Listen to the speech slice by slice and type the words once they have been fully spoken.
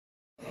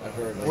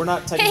We're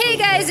not. Hey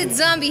guys, it's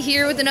Zombie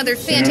here with another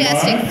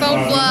fantastic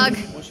phone vlog.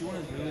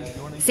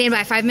 Stand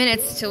by 5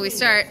 minutes till we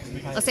start.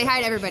 Let's say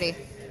hi to everybody.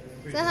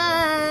 Say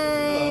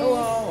hi.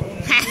 Hello.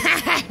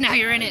 Now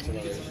you're in it.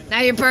 Now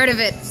you're part of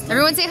it.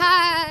 Everyone say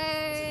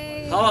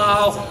hi.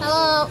 Hello.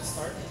 Hello.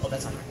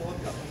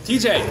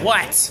 TJ,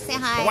 what? Say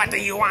hi. What do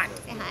you want?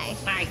 Say hi.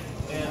 Hi.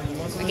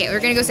 Okay, we're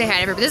gonna go say hi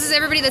to everybody. This is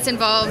everybody that's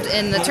involved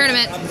in the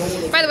tournament.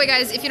 By the way,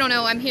 guys, if you don't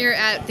know, I'm here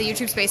at the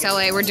YouTube Space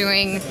LA. We're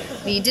doing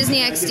the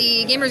Disney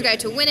XD Gamer's Guide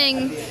to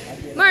Winning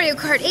Mario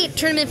Kart 8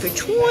 tournament for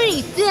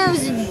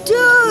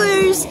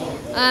 $20,000.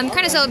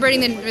 Kind of celebrating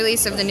the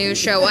release of the new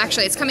show. Well,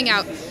 actually, it's coming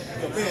out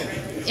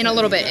in a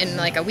little bit, in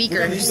like a week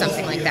or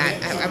something like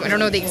that. I don't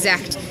know the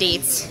exact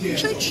dates.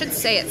 Actually, it should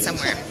say it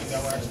somewhere.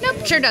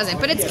 Nope, sure doesn't.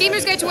 But it's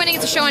Gamer's Guide to Winning.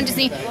 It's a show on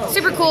Disney.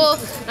 Super cool.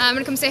 I'm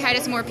gonna come say hi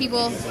to some more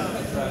people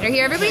that are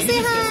here. Everybody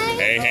say hi.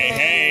 Hey, hey,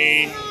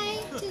 hey.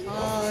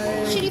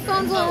 Hi. Shitty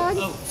phone vlog.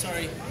 Oh,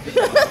 sorry.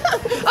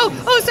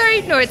 oh,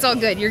 sorry. No, it's all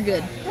good. You're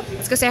good.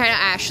 Let's go say hi to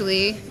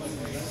Ashley.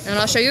 And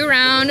I'll show you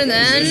around and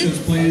then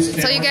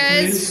tell you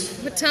guys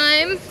what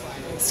time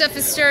stuff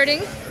is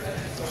starting.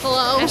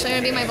 Hello. Ashley,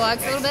 want to be my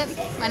vlogs a little bit?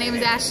 My name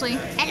is Ashley.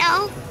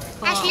 Hello.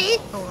 Ashley,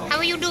 how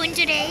are you doing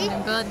today?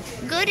 I'm good.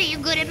 Good? Are you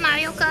good at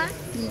Mario Kart?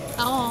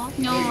 Oh,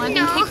 no, I've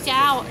been kicked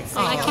out, so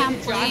I can't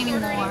play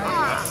anymore.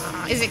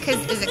 Is it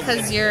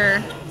cause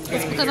you're...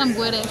 It's because I'm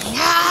British.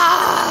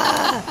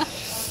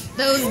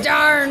 Those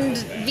darned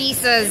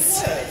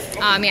visas.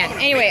 Oh man.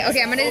 Anyway,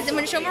 okay, I'm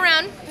gonna show them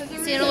around.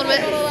 See you in a little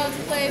bit.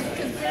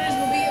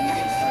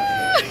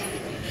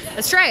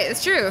 That's right,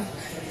 that's true.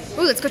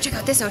 Ooh, let's go check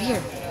out this out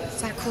here.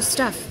 It's a lot of cool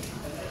stuff.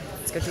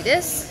 Let's go do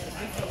this.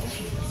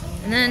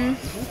 And then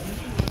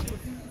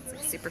it's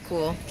like a super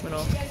cool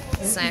little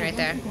sign right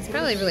there. It's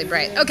probably really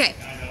bright. Okay.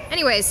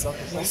 Anyways,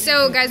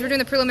 so guys, we're doing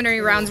the preliminary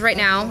rounds right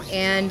now,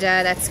 and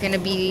that's gonna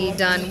be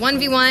done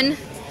 1v1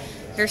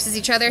 versus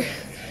each other.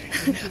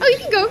 Oh, you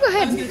can go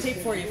ahead. I was gonna take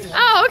for you.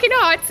 Oh, okay,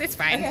 no, it's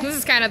fine. Okay. This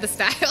is kind of the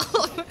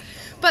style.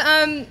 But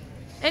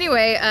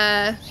anyway,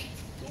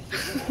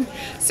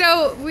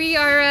 so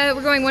we're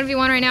going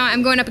 1v1 right now.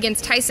 I'm going up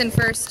against Tyson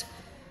first.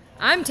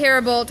 I'm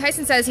terrible.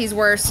 Tyson says he's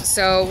worse,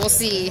 so we'll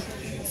see.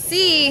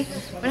 See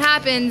what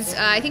happens.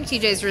 I think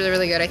TJ's really,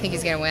 really good. I think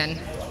he's gonna win.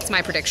 It's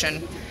my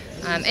prediction.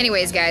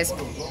 Anyways, guys,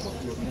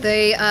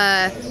 the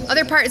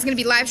other part is gonna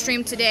be live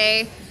streamed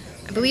today,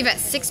 I believe at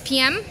 6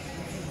 p.m.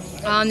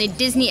 on the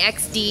Disney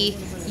XD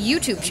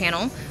YouTube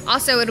channel.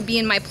 Also, it'll be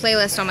in my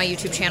playlist on my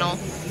YouTube channel.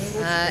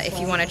 If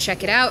you want to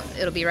check it out,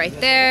 it'll be right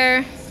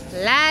there,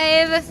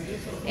 live.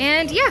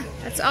 And yeah,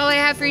 that's all I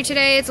have for you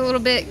today. It's a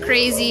little bit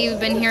crazy. We've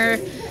been here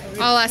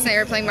all last night. We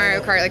were playing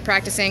Mario Kart, like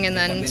practicing, and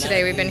then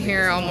today we've been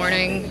here all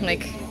morning,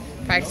 like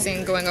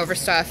practicing, going over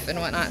stuff and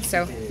whatnot.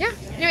 So yeah,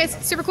 anyways,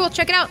 super cool.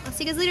 Check it out. I'll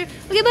see you guys later.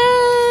 Okay,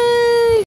 bye!